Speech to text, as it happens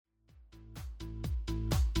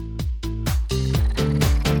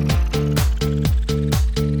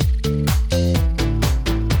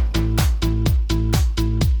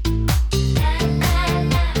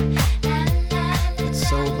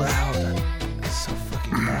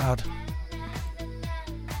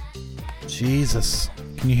Jesus.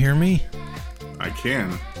 Can you hear me? I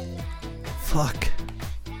can. Fuck.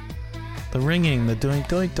 The ringing, the doink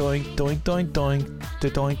doink doink doink doink doink, the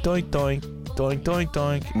doink doink doink doink doink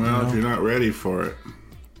doink. Well, if you're not ready for it,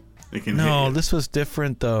 it can hit No, you. this was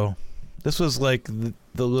different though. This was like the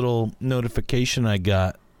little notification I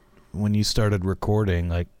got when you started recording,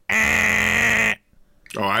 like.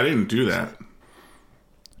 Oh, I didn't do that.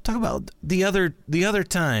 Talk about the other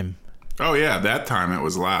time. Oh yeah, that time it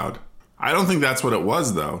was loud. I don't think that's what it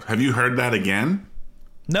was though. Have you heard that again?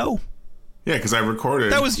 No. Yeah, because I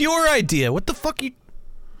recorded. That was your idea. What the fuck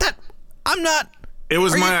I'm not. It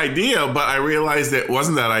was my idea, but I realized it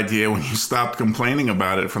wasn't that idea when you stopped complaining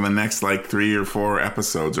about it for the next like 3 or 4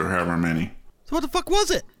 episodes or however many. So what the fuck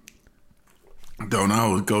was it? Don't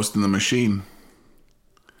know. Ghost in the Machine.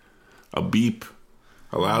 A beep.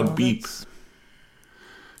 A loud beep.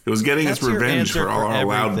 It was getting its revenge for all our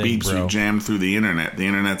loud beeps we jammed through the internet. The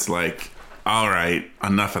internet's like, all right,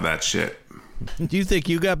 enough of that shit. Do you think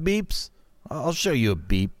you got beeps? I'll show you a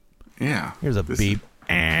beep. Yeah. Here's a beep.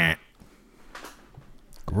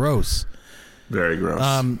 Gross. Very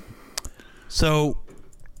gross. So,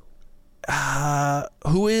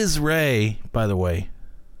 who is Ray, by the way?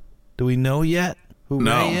 Do we know yet who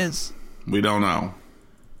Ray is? We don't know.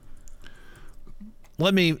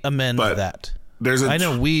 Let me amend that. I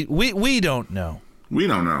know we don't know. We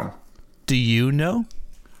don't know. Do you know?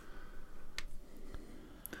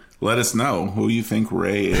 Let us know who you think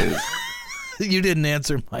Ray is. You didn't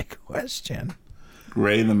answer my question.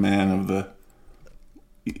 Ray, the man of the...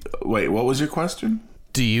 Wait, what was your question?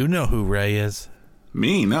 Do you know who Ray is?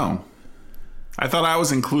 Me? No. I thought I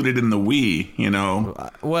was included in the we, well,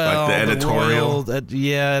 like the editorial.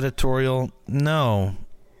 Editorial. No,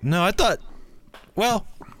 I thought... Well,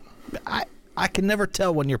 I can never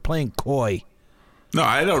tell when you're playing coy. No,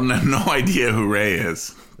 I don't have no idea who Ray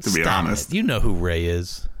is, to be honest. You know who Ray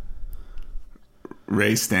is.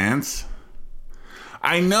 Ray Stantz?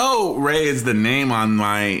 I know Ray is the name on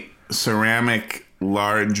my ceramic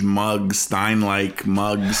large mug, Stein-like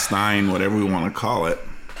mug, Stein, whatever we want to call it.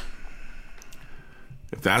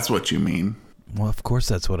 If that's what you mean. Well, of course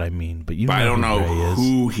that's what I mean, but I don't know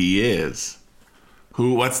who he is.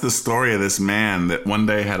 What's the story of this man that one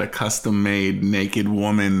day had a custom-made naked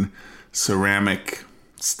woman ceramic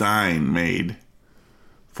Stein made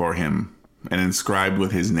for him and inscribed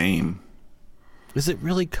with his name? Is it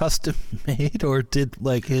really custom made, or did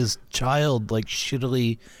his child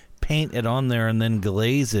shittily paint it on there and then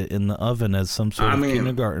glaze it in the oven as some sort of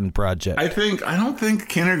kindergarten project? I don't think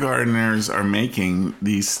kindergartners are making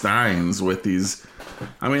these Steins with these.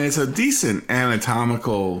 It's a decent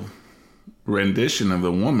anatomical rendition of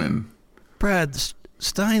the woman. Brad,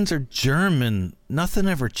 Steins are German. Nothing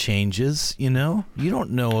ever changes, you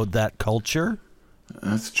don't know that culture.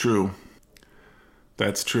 That's true.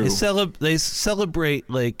 They celebrate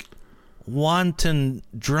wanton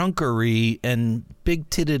drunkery and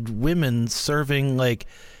big-titted women serving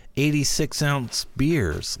 86-ounce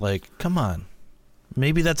beers. Come on.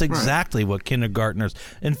 Maybe that's exactly what kindergartners...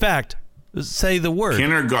 In fact, say the word.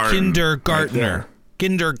 Kindergartner. Right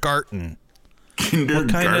Kindergarten.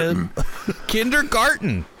 Kindergarten.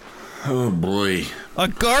 Kindergarten. Oh, boy. A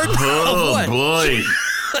garden of what? Boy.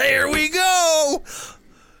 There we go.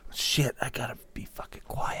 Shit, I gotta be fucking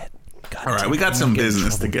quiet. All right, we got some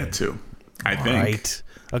business to get to, I think. Right.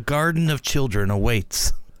 A garden of children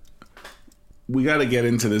awaits. We got to get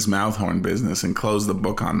into this mouth horn business and close the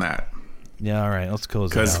book on that. Yeah, all right, let's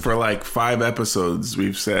close it Because for 5 episodes,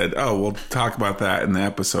 we've said, we'll talk about that in the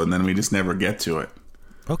episode, and then we just never get to it.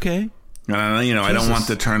 Okay. And I don't want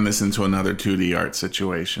to turn this into another 2D art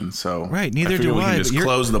situation, so... Right, neither do we I. can just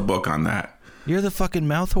close the book on that. You're the fucking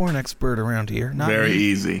mouth horn expert around here, not Very me.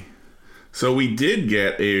 easy. So we did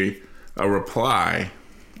get a reply,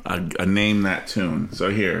 a name that tune.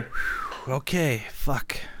 So here. Okay,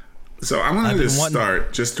 fuck. So I'm going to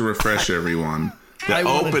start, just to refresh everyone, the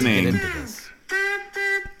opening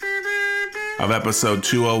of episode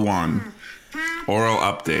 201, Oral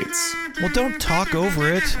Updates. Well, don't talk over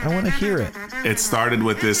it. I want to hear it. It started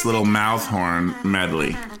with this little mouth horn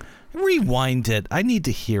medley. Rewind it. I need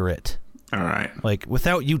to hear it. All right.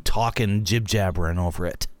 Without you talking, jib-jabbering over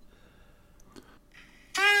it.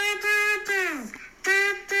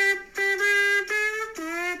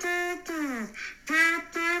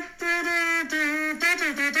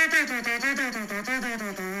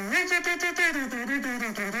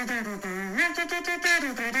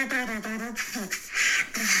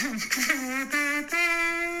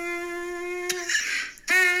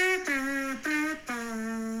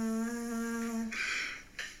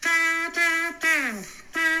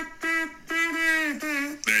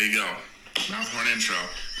 There you go. Mouthhorn intro.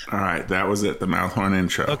 All right, that was it. The Mouthhorn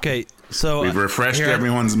intro. Okay, so we've refreshed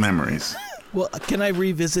everyone's memories. Well, can I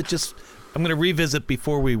revisit? I'm going to revisit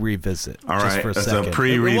before we revisit. All right, just for a that's second. A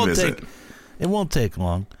pre-revisit. It won't take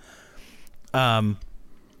long.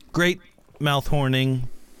 Great mouthhorning.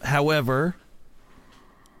 However,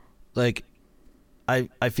 like,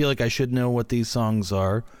 I feel like I should know what these songs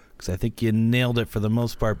are because I think you nailed it for the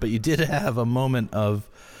most part. But you did have a moment of,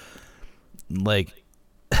 like,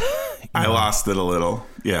 I lost it a little.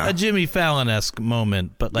 Yeah, a Jimmy Fallon-esque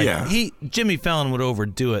moment. But like, Jimmy Fallon would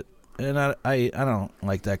overdo it, and I don't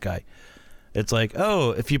like that guy. It's like,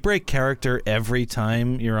 oh, if you break character every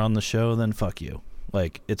time you're on the show, then fuck you.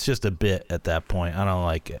 Like, it's just a bit at that point. I don't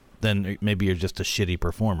like it. Then maybe you're just a shitty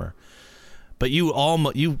performer. But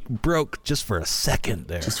you broke just for a second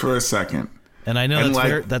there. Just for a second. And I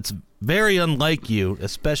know that's very unlike you,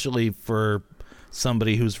 especially for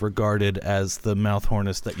somebody who's regarded as the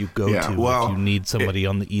mouthhornist that you go to if you need somebody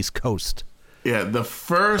on the East Coast. Yeah, the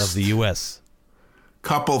first of the U.S.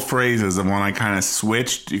 couple phrases of when I kind of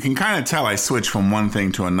switched. You can kind of tell I switched from one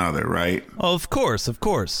thing to another, right? Oh, of course.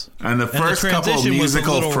 And the first couple of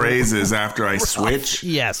musical phrases after I switched,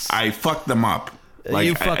 yes, I fucked them up. Like,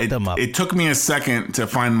 you fucked them up. It took me a second to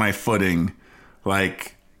find my footing,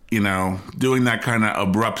 like, doing that kind of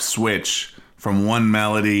abrupt switch from one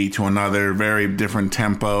melody to another, very different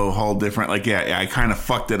tempo, whole different, like, I kind of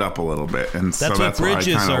fucked it up a little bit. And that's why I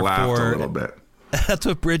kind of laughed a little bit. That's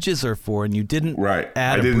what bridges are for, and you didn't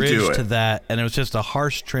add a bridge to that, and it was just a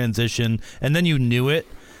harsh transition, and then you knew it,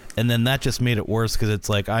 and then that just made it worse because it's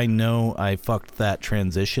like, I know I fucked that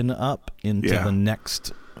transition up into the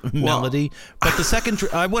next melody, but the second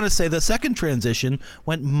I want to say the second transition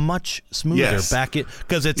went much smoother back it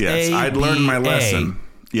because it's A. I'd learned my lesson.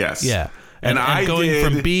 Yes, and going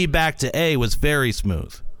from B back to A was very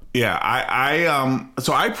smooth. Yeah,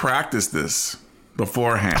 so I practiced this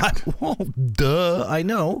beforehand. I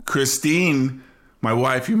know. Christine, my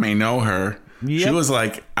wife, you may know her. Yep. She was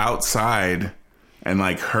like outside and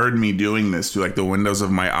like heard me doing this through like the windows of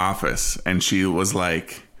my office, and she was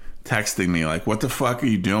like texting me like, "What the fuck are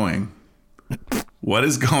you doing? What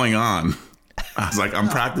is going on?" I was like, "I'm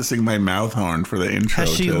practicing my mouth horn for the intro."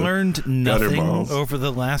 Has she learned nothing over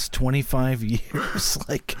the last 25 years?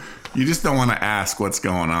 Like, you just don't want to ask what's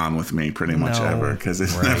going on with me pretty much ever because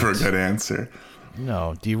it's never a good answer.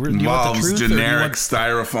 No, do you involves want the truth, generic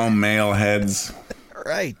styrofoam male heads?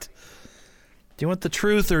 Right. Do you want the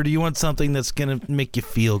truth, or do you want something that's going to make you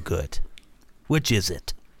feel good? Which is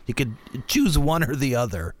it? You could choose one or the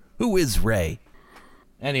other. Who is Ray?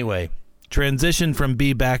 Anyway, transition from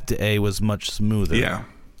B back to A was much smoother. Yeah.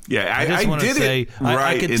 I did it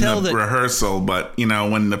right in the rehearsal, but,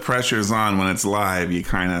 when the pressure's on, when it's live, you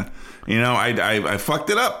kind of, I fucked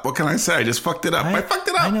it up. What can I say? I just fucked it up. I fucked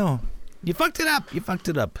it up. I know. You fucked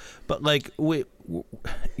it up. But, like,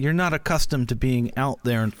 you're not accustomed to being out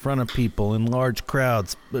there in front of people in large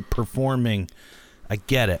crowds performing. I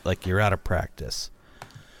get it. Like, you're out of practice.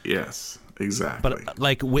 Yes, exactly. But,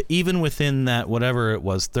 like, even within that, whatever it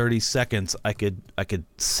was, 30 seconds, I could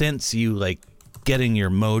sense you, like, getting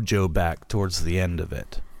your mojo back towards the end of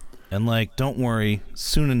it. And, like, don't worry.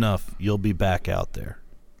 Soon enough, you'll be back out there.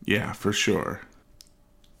 Yeah, for sure.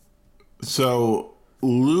 So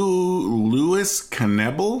Louis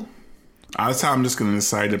Knebel? That's how I'm just going to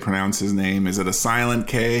decide to pronounce his name. Is it a silent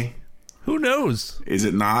K? Who knows? Is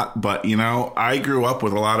it not? But, I grew up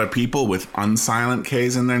with a lot of people with unsilent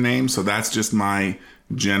Ks in their name, so that's just my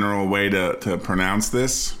general way to pronounce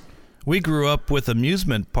this. We grew up with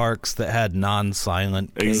amusement parks that had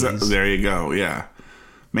non-silent Ks. Exactly. There you go, yeah.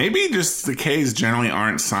 Maybe just the Ks generally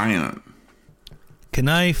aren't silent.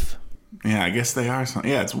 Knife. Yeah, I guess they are.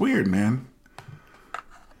 Yeah, it's weird, man.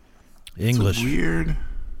 English. It's a weird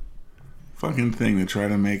fucking thing to try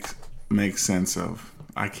to make sense of.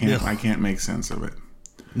 I can't make sense of it.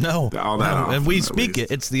 No. And we speak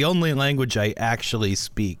it. It's the only language I actually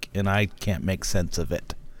speak, and I can't make sense of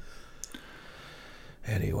it.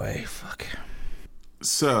 Anyway, fuck.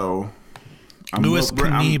 So, Louis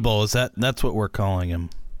Knebel, that's what we're calling him.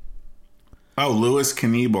 Oh, Louis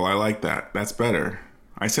Knebel. I like that. That's better.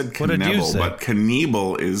 I said Knebel, but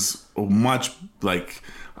Knebel is much like,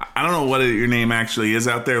 I don't know what your name actually is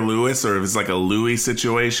out there, Louis, or if it's like a Louis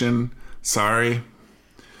situation. Sorry.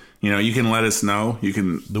 You can let us know. You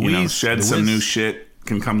can shed some new shit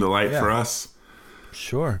can come to light for us.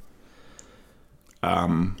 Sure.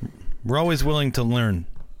 We're always willing to learn.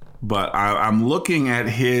 But I'm looking at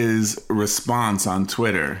his response on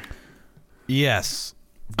Twitter. Yes.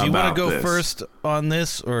 Do you want to go first on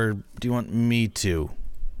this, or do you want me to?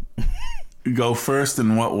 Go first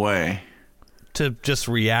in what way? to just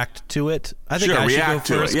react to it? I think I should go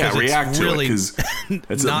first. Yeah, react to it because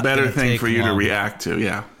it's a better thing for you to react to.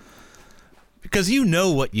 Yeah, because you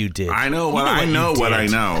know what you did. I know what I know. What I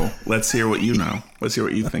know. Let's hear what you know. Let's hear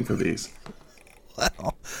what you think of these.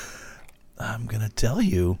 Well, I'm gonna tell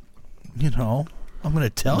you. I'm gonna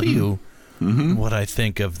tell you what I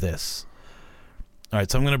think of this. All right,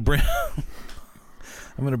 so I'm gonna bring.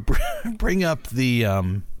 I'm gonna bring up the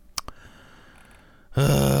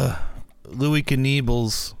Louis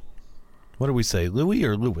Knievel's. What do we say, Louis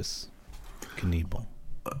or Louis Knievel?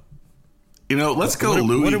 Let's go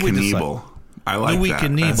Louis Knievel. I like Louis that.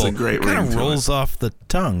 Knievel. That's a great ring. It kind of rolls off the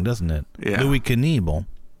tongue, doesn't it? Yeah. Louis Knievel.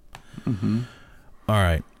 Mm-hmm. All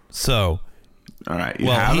right. So. All right. You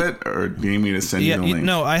have it, or do you need me to send you the link?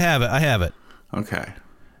 No, I have it. Okay.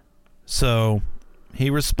 So he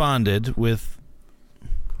responded with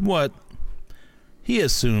what he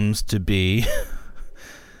assumes to be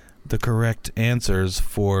the correct answers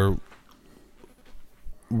for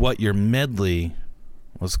what your medley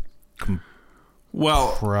was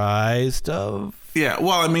comprised of. Yeah,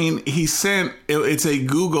 well, I mean, he sent it's a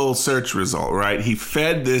Google search result, right? He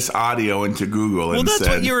fed this audio into Google and that's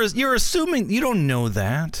said, what you're assuming. You don't know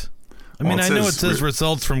that. I mean, I know it says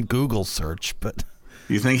results from Google search, but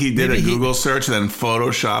you think he did a Google search, then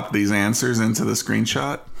photoshopped these answers into the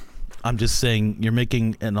screenshot? I'm just saying you're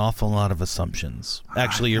making an awful lot of assumptions.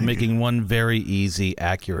 Actually, you're making one very easy,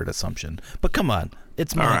 accurate assumption. But come on,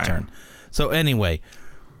 it's my turn. So anyway,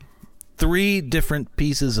 3 different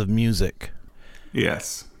pieces of music.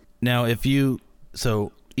 Yes. Now,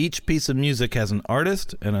 so each piece of music has an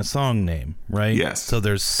artist and a song name, right? Yes. So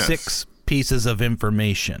there's 6 pieces of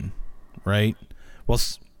information, right? Well,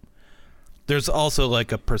 there's also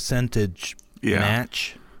like a percentage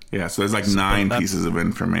match. Yeah, so there's like 9 pieces of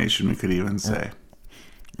information, we could even say.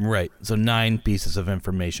 Right. So 9 pieces of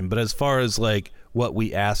information. But as far as like what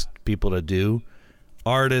we asked people to do,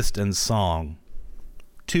 artist and song,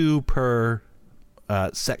 2 per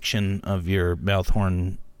section of your mouth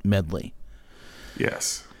horn medley.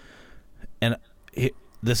 Yes. And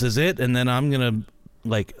this is it, and then I'm gonna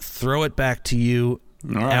like throw it back to you.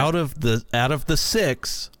 Right. Out of the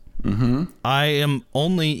 6, I am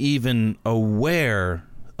only even aware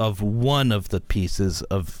of one of the pieces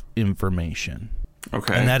of information.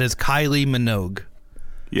 Okay. And that is Kylie Minogue.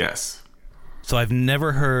 Yes. So I've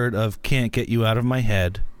never heard of Can't Get You Out of My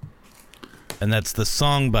Head. And that's the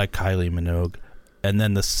song by Kylie Minogue. And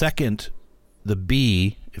then the second, the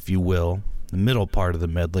B, if you will, the middle part of the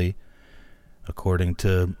medley, according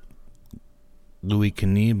to Louis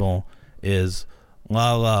Knievel, is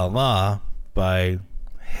La La La by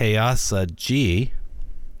Hayasa G.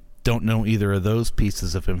 Don't know either of those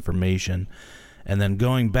pieces of information. And then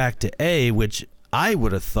going back to A, which I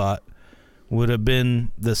would have thought would have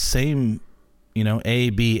been the same,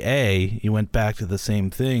 A, B, A. You went back to the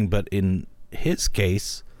same thing, but in his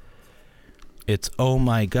case, it's Oh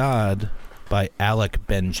My God by Alec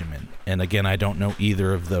Benjamin. And again, I don't know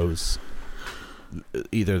either of those,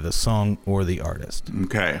 either the song or the artist.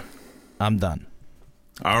 Okay. I'm done.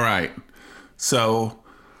 All right. So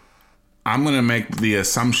I'm going to make the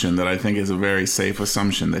assumption that I think is a very safe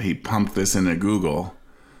assumption that he pumped this into Google.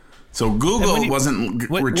 So Google wasn't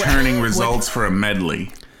returning results for a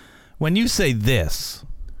medley. When you say this,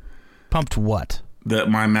 pumped what?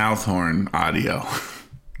 My mouth horn audio.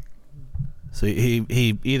 So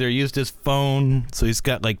he either used his phone, so he's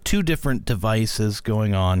got like 2 different devices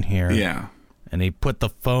going on here. Yeah. And he put the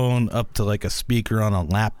phone up to like a speaker on a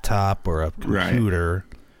laptop or a computer.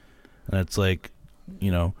 Right. And it's like,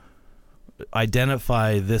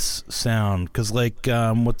 identify this sound. Because like,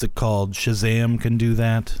 what's it called? Shazam can do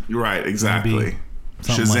that. Right, exactly.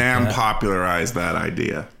 Shazam popularized that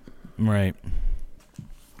idea. Right.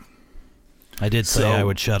 I did say I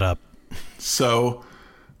would shut up. So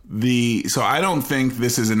I don't think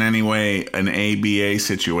this is in any way an ABA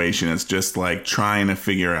situation. It's just like trying to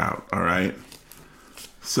figure out, all right?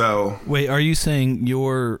 So wait, are you saying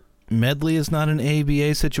your medley is not an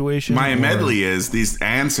ABA situation? My medley is. This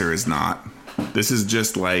answer is not. This is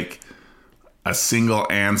just like a single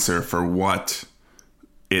answer for what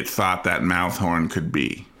it thought that mouth horn could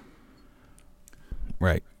be.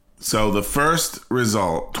 Right. So the first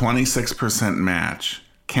result, 26% match,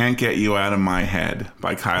 Can't Get You Out of My Head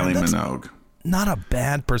by Kylie Minogue. Not a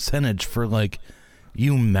bad percentage for like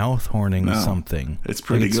you mouth horning something. It's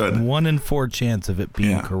pretty good. 1 in 4 chance of it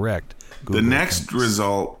being correct. Google the next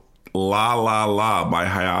result, La La La by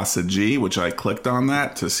Hayasa G, which I clicked on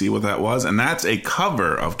that to see what that was. And that's a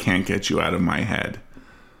cover of Can't Get You Out of My Head.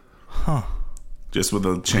 Huh. Just with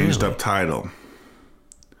a changed up title.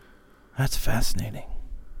 That's fascinating.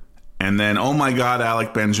 And And then, oh my God,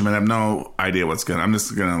 Alec Benjamin. I have no idea I'm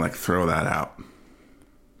just going to like throw that out.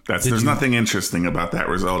 There's nothing interesting about that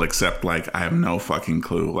result except like I have no fucking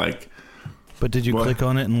clue. Like, but did you click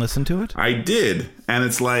on it and listen to it? I did, and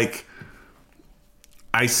it's like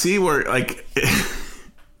I see where like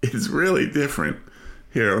it's really different.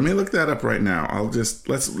 Here, let me look that up right now. This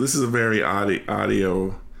is a very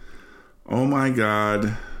audio. Oh my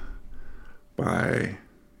God, by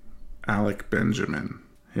Alec Benjamin.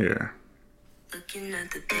 Here. Looking at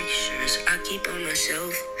the pictures I keep on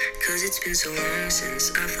myself, cause it's been so long since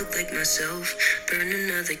I felt like myself. Burn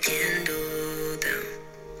another candle down,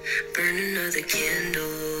 burn another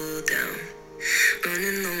candle down.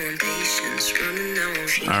 Running low on patience, running down on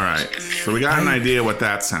fumes. Alright, so we got an idea what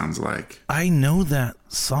that sounds like. I know that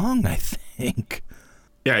song, I think.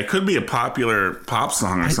 Yeah, it could be a popular pop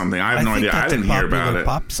song or something. I have no idea. I didn't hear about it.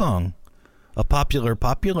 Pop song. A popular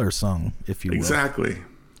song, if you will. Exactly.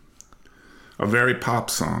 A very pop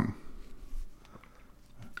song.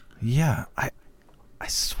 Yeah, I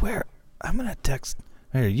swear, I'm going to text.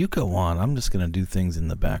 Here, you go on. I'm just going to do things in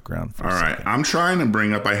the background for a second. All right, I'm trying to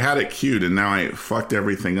bring up. I had it queued, and now I fucked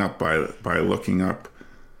everything up by looking up.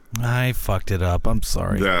 I fucked it up. I'm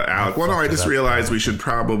sorry. Alec. Well, no, I just realized we should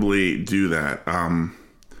probably do that.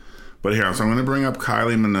 But here, so I'm going to bring up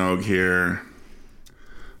Kylie Minogue here.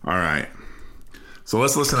 All right. So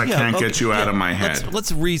let's listen to Can't Get You Out of My Head.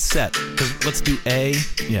 Let's reset. Let's do A.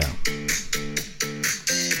 Yeah.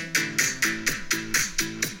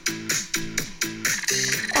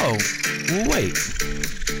 Oh, wait.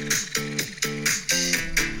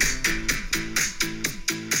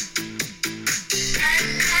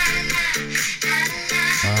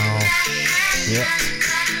 Oh, yeah.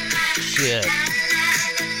 Shit.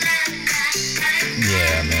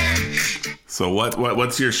 Yeah, man. So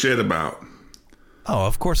what's your shit about? Oh,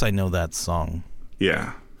 of course I know that song.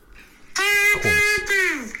 Yeah. Of course.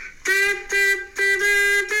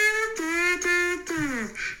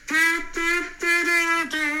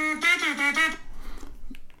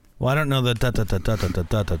 Well, I don't know the da da da da da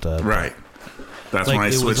da da da. Right. That's like, when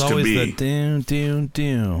I switched to B. It was always the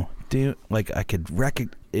do. Like I could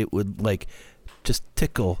it would like just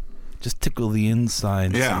tickle the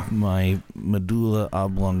insides of my medulla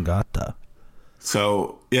oblongata.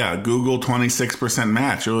 So, yeah, Google 26%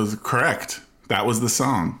 match. It was correct. That was the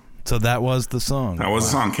song. So that was the song. That was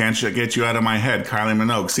the song. Can't Get You Out of My Head, Kylie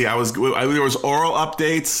Minogue. See, there was oral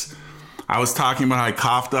updates. I was talking about how I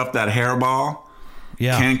coughed up that hairball.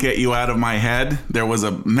 Yeah. Can't Get You Out of My Head. There was a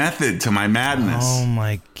method to my madness. Oh,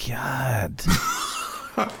 my God.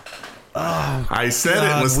 I said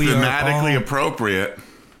it was thematically appropriate.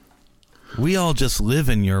 We all just live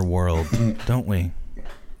in your world, don't we?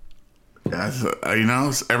 Yeah,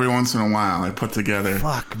 every once in a while I put together.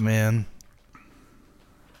 Fuck, man.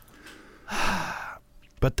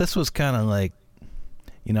 But this was kind of like,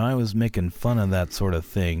 I was making fun of that sort of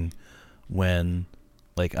thing when,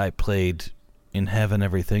 like, I played In Heaven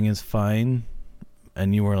Everything Is Fine,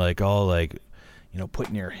 and you were like all like,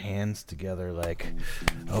 putting your hands together like,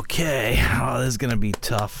 okay, this is gonna be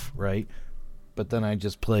tough, right? But then I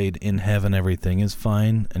just played In Heaven Everything Is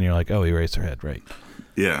Fine, and you're like, oh, Eraserhead, right?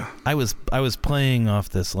 Yeah. I was playing off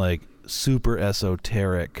this like super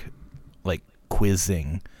esoteric like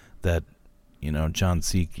quizzing that John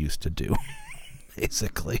Seek used to do,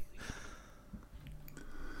 basically.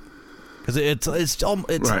 Because it's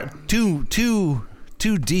right.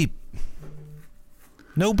 too deep.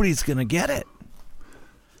 Nobody's gonna get it.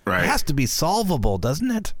 Right. It has to be solvable,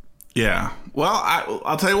 doesn't it? Yeah. Well,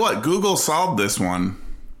 I'll tell you what. Google solved this one.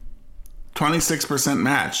 26%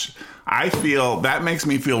 match. I feel that makes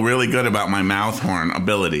me feel really good about my mouth horn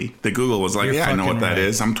ability. That Google was like, I know what that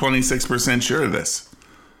is. I'm 26% sure of this.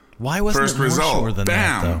 Why wasn't it more sure than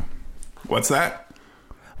that, though? What's that?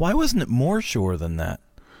 Why wasn't it more sure than that?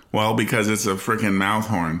 Well, because it's a freaking mouth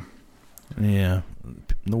horn. Yeah.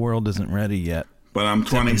 The world isn't ready yet. But I'm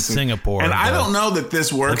 26. Singapore. And I don't know that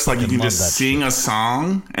this works like you can just sing a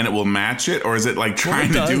song and it will match it, or is it like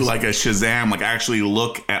trying to do like a Shazam, like actually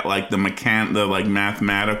look at like the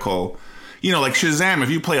mathematical, like Shazam, if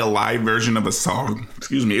you play a live version of a song,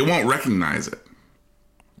 it won't recognize it.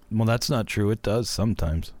 Well, that's not true. It does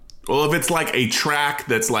sometimes. Well, if it's like a track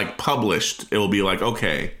that's like published, it will be like,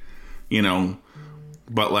 okay,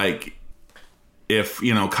 but like if,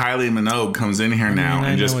 Kylie Minogue comes in here now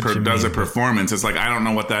and just does a performance, it's like, I don't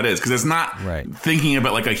know what that is. Because it's not thinking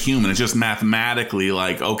about like a human. It's just mathematically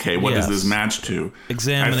like, okay, what does this match to?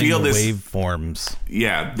 Examining the waveforms.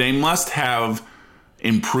 Yeah, they must have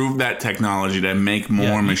improved that technology to make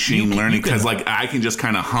more machine learning. Because like I can just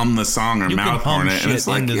kind of hum the song or mouth horn it. And it's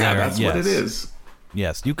like, that's what it is.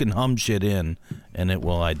 yes, you can hum shit in, and it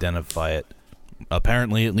will identify it.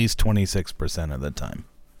 Apparently, at least 26% of the time.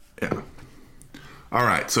 Yeah. All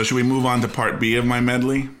right. So should we move on to part B of my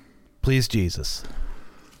medley? Please, Jesus.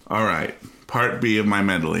 All right. Part B of my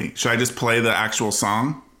medley. Should I just play the actual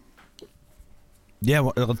song? Yeah,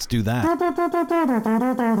 well, let's do that.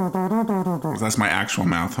 That's my actual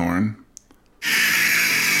mouth horn.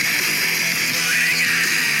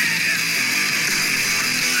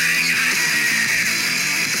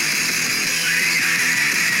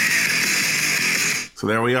 So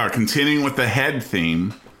there we are, continuing with the head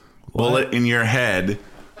theme. Bullet in Your Head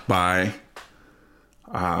by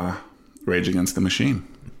Rage Against the Machine.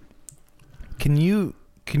 Can you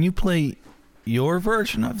play your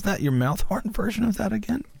version of that, your mouth horn version of that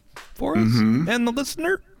again for us and the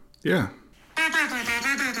listener? Yeah.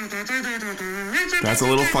 That's a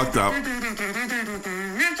little fucked up.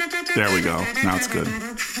 There we go. Now it's good.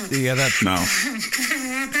 Yeah, that's no.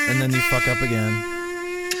 And then you fuck up again.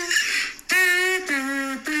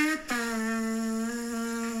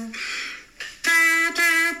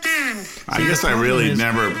 I guess I really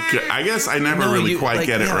never. I guess I never really quite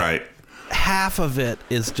get it right. Half of it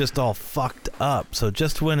is just all fucked up. So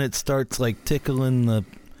just when it starts like tickling the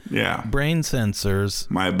brain sensors,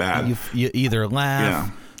 my bad. You either laugh.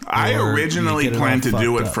 Yeah. I originally planned to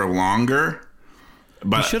do it for longer,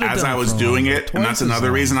 but as I was doing it, and that's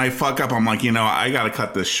another reason I fuck up. I'm like, I got to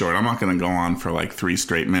cut this short. I'm not going to go on for like 3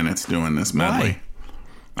 straight minutes doing this medley.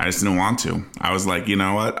 Why? I just didn't want to. I was like, you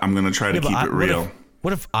know what? I'm going to try to keep it real.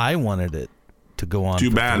 What if I wanted it to go on? Too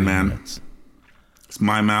for bad, 3 man. minutes? It's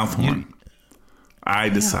my mouth horn. I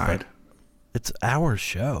decide. It's our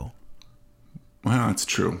show. Well, that's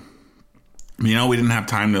true. We didn't have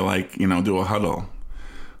time to do a huddle.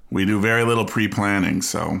 We do very little pre-planning,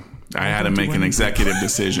 so I had to make an executive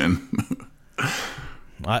decision.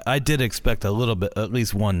 I did expect a little bit, at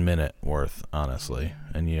least 1 minute worth, honestly,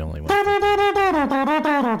 and you only went.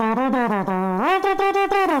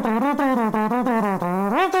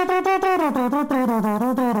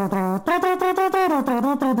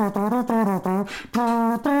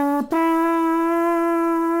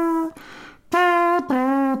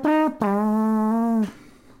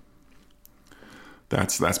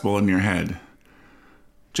 That's Bullet in Your Head.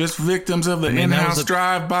 Just victims of the in-house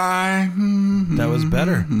drive-by. That was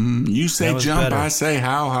better. You say jump, better. I say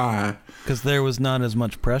how high. Because there was not as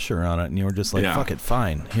much pressure on it, and you were just like, fuck it,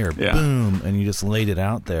 fine. Here, boom. And you just laid it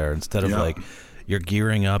out there instead of like, you're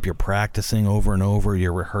gearing up, you're practicing over and over,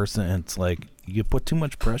 you're rehearsing. And it's like, you put too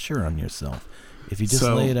much pressure on yourself. If you just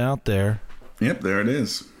lay it out there. Yep, there it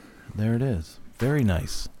is. There it is. Very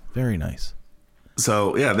nice. Very nice.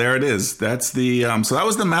 So, yeah, there it is. That's the, so that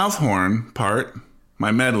was the mouth horn part.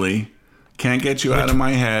 My medley, Can't Get You Out of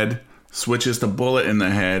My Head, switches to Bullet in the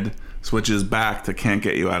Head, switches back to Can't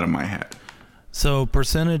Get You Out of My Head. So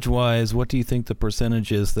percentage-wise, what do you think the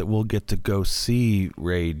percentage is that we'll get to go see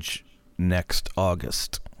Rage next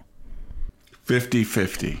August?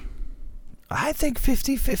 50-50. I think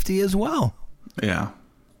 50-50 as well. Yeah.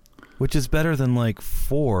 Which is better than like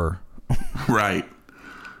 4. Right.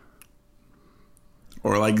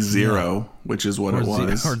 Or like 0, which is what it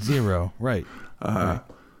was. Or 0, right. Yeah.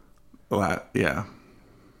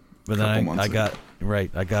 But then I got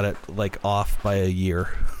it like off by a year.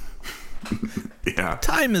 Yeah.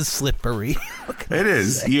 Time is slippery. It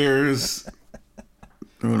is. Years.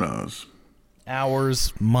 Who knows?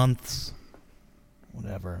 Hours, months,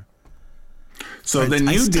 whatever. So then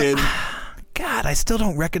you did. God, I still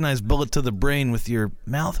don't recognize Bullet to the Brain with your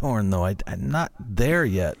mouth horn, though. I'm not there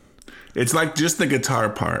yet. It's like just the guitar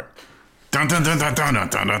part. Now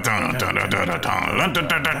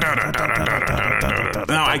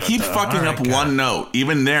I keep fucking up one note,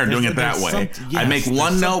 even there doing it that way. I make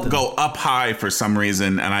one note go up high for some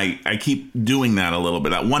reason, and I keep doing that a little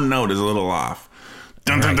bit. That one note is a little off.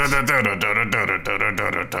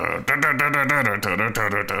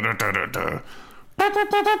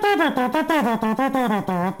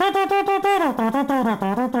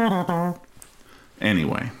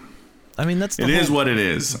 Anyway. I mean, that's it is what it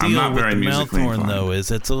is. I'm not very musically inclined. Though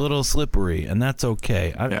is it's a little slippery, and that's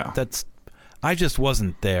okay. I just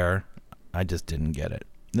wasn't there. I just didn't get it.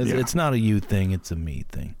 It's not a you thing; it's a me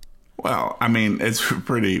thing. Well, I mean, it's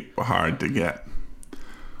pretty hard to get.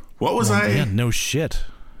 What was I? Yeah, no shit.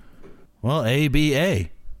 Well, ABA.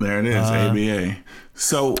 There it is, ABA.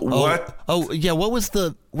 So what? Oh yeah. What was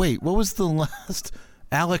the last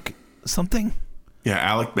Alec something? Yeah,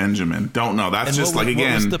 Alec Benjamin. Don't know. That's just again.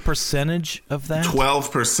 What was the percentage of that?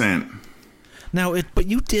 12%. Now, but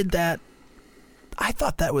you did that. I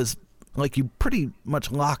thought that was like you pretty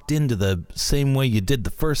much locked into the same way you did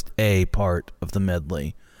the first A part of the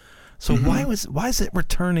medley. So why is it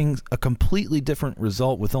returning a completely different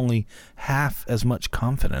result with only half as much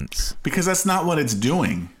confidence? Because that's not what it's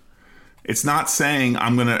doing. It's not saying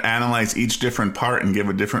I'm going to analyze each different part and give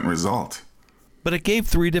a different result. But it gave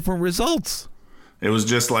 3 different results. It was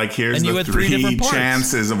just like, here's the 3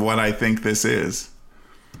 chances of what I think this is.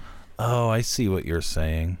 Oh, I see what you're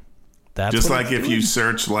saying. That's just like if you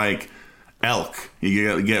search like elk,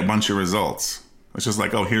 you get a bunch of results. It's just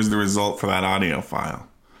like, oh, here's the result for that audio file.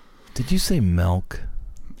 Did you say milk?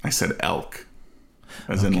 I said elk.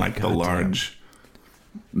 As in like the large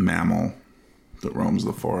mammal that roams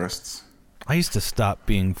the forests. I used to stop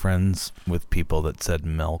being friends with people that said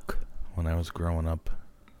milk when I was growing up.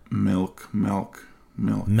 Milk.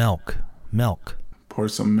 Pour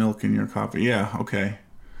some milk in your coffee. Yeah, okay.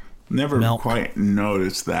 Never quite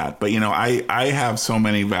noticed that. But, I have so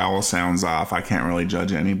many vowel sounds off, I can't really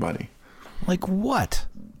judge anybody. Like what?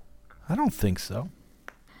 I don't think so.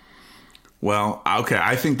 Well, okay,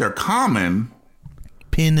 I think they're common.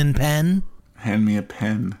 Pin and pen? Hand me a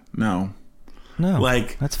pen. No,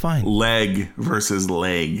 like that's fine. Leg versus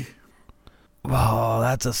leg. Oh,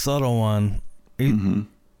 that's a subtle one.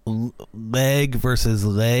 Leg versus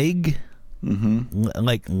leg.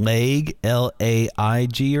 Like leg,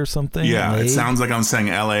 L-A-I-G or something. Yeah, leg? It sounds like I'm saying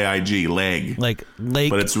L-A-I-G, leg. Like leg,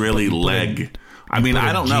 but it's really leg. I mean,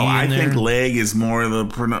 I don't know. I think leg is more the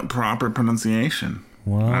proper pronunciation.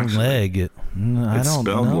 Well, actually. Leg. It's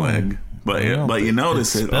spelled leg. But you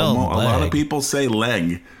notice it. A lot of people say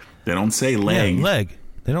leg. They don't say leg. Yeah, leg.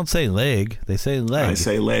 They don't say leg. They say leg. I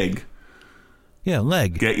say leg. Yeah,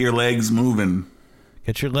 leg. Get your legs moving.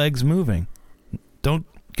 Get your legs moving. Don't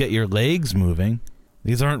get your legs moving.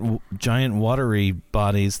 These aren't giant watery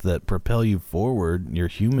bodies that propel you forward, your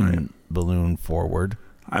human balloon forward.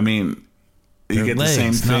 I mean, you get legs, the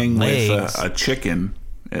same thing with a chicken.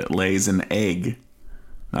 It lays an egg.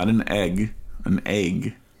 Not an egg. An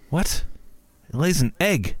egg. What? It lays an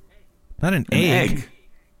egg. Not an egg.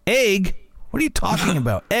 Egg? What are you talking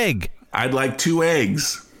about? Egg. I'd like 2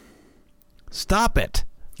 eggs. Stop it.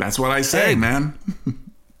 That's what I say, man.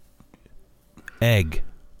 Egg.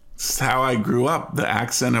 It's how I grew up. The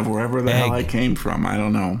accent of wherever the hell I came from. I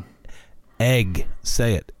don't know. Egg.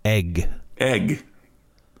 Say it. Egg. Egg.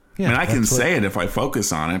 Yeah, I mean, I can say it if I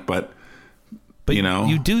focus on it, but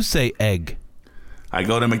you do say egg. I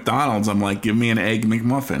go to McDonald's. I'm like, give me an egg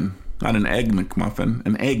McMuffin. Not an egg McMuffin.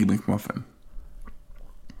 An egg McMuffin.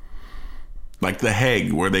 Like the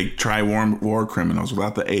Hague, where they try war criminals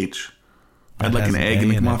without the H. I'd like an egg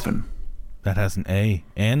McMuffin. That has an A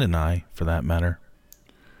and an I, for that matter,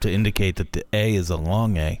 to indicate that the A is a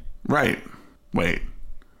long A. Right. Wait.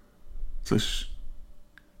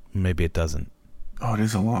 Maybe it doesn't. Oh, it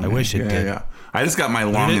is a long A. I wish it did. Yeah. I just got my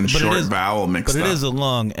long and short vowel mixed up. But it is a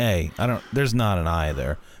long A. There's not an I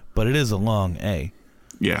there, but it is a long A.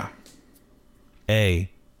 Yeah. A.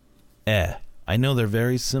 I know they're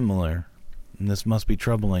very similar, and this must be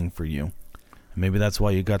troubling for you. Maybe that's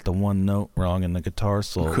why you got the one note wrong in the guitar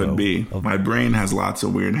solo. Could be. My brain has lots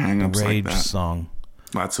of weird hang-ups like that. Rage song.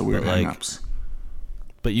 Lots of weird hang-ups.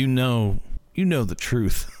 But you know the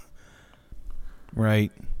truth,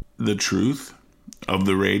 right? The truth of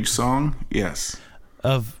the Rage song? Yes.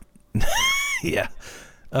 Of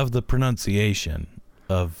the pronunciation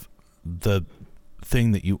of the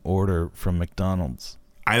thing that you order from McDonald's.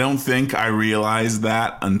 I don't think I realized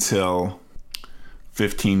that until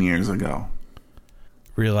 15 years ago.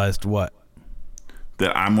 Realized what?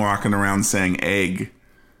 That I'm walking around saying egg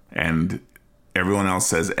and everyone else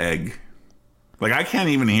says egg. Like, I can't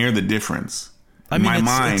even hear the difference. In my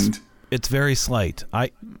mind. It's very slight.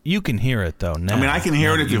 You can hear it though now. I mean, I can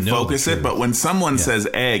hear it if you focus it, but when someone says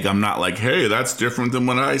egg, I'm not like, hey, that's different than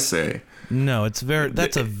what I say. No,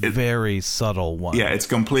 that's a very subtle one. Yeah, it's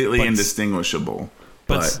completely indistinguishable.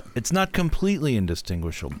 But it's not completely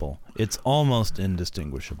indistinguishable. It's almost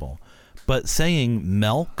indistinguishable. But saying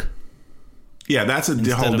milk? Yeah, that's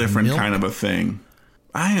a whole different kind of a thing.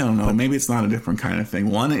 I don't know. Maybe it's not a different kind of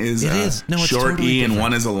thing. One is short totally E different. And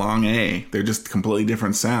one is a long A. They're just completely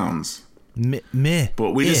different sounds.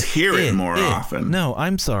 But we just hear it more often. No,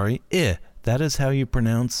 I'm sorry. That is how you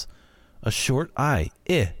pronounce a short I.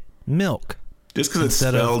 Milk. Just because it's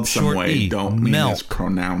spelled some way don't mean it's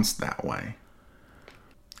pronounced that way.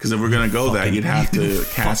 Because if we're going to go that, you'd have to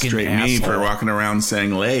castrate me for walking around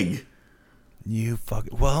saying leg. You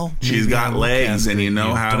fucking... Well... She's got legs and you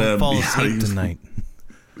know how to... Don't fall asleep tonight.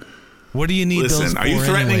 What do you need those for? Listen, are you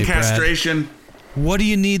threatening castration? Brad? What do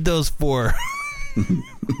you need those for?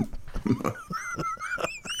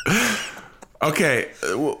 Okay,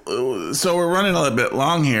 so we're running a little bit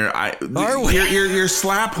long here. Are we? Your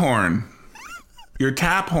slap horn, your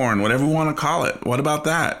tap horn, whatever you want to call it. What about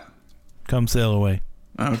that? Come Sail Away.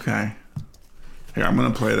 Okay. Here, I'm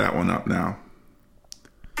going to play that one up now.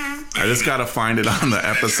 I just got to find it on the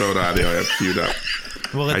episode audio I have queued up.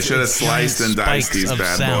 Well, I should have sliced and diced these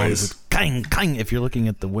bad boys. Kang, kang. If you're looking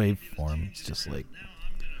at the waveform, it's just like...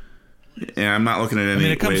 Yeah, I'm not looking at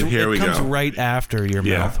any wave. Here we go. It comes right after your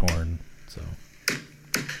mouth horn. So.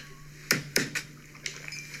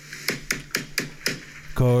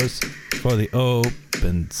 Course for the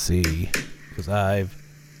open sea, because I've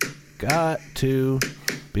got to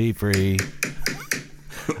be free.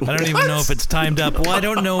 I don't even know if it's timed up. Well, I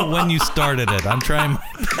don't know when you started it. I'm trying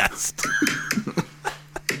my best.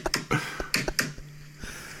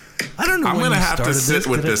 I don't know. I'm going to have to sit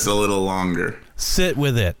with this a little longer. Sit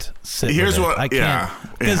with it. Here's what I can't,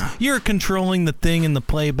 because you're controlling the thing in the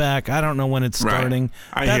playback. I don't know when it's starting.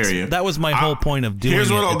 Right. I hear you. That was my whole point of doing it.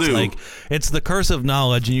 Here's what I'll do. Like, it's the curse of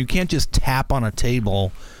knowledge, and you can't just tap on a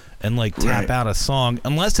table and like tap out a song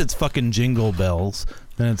unless it's fucking Jingle Bells.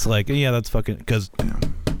 Then it's like, yeah, that's fucking because.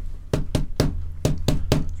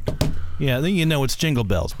 Yeah, then you know it's Jingle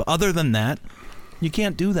Bells. But other than that, you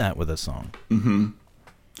can't do that with a song. Mm-hmm.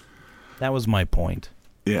 That was my point.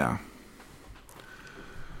 Yeah.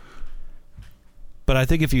 But I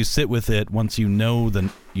think if you sit with it, once you know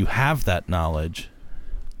that you have that knowledge,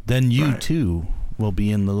 then you too will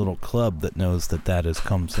be in the little club that knows that is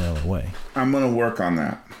Come Sail Away. I'm going to work on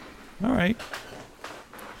that. All right.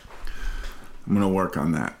 I'm going to work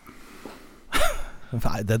on that.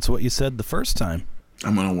 That's what you said the first time.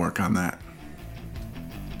 I'm going to work on that.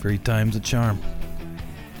 3 times a charm.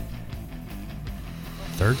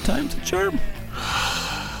 3rd time's a charm?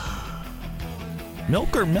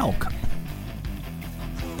 Milk or milk?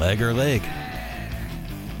 Leg or leg?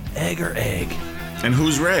 Egg or egg? And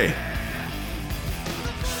who's Ray?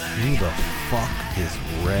 Who the fuck is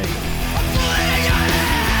Ray?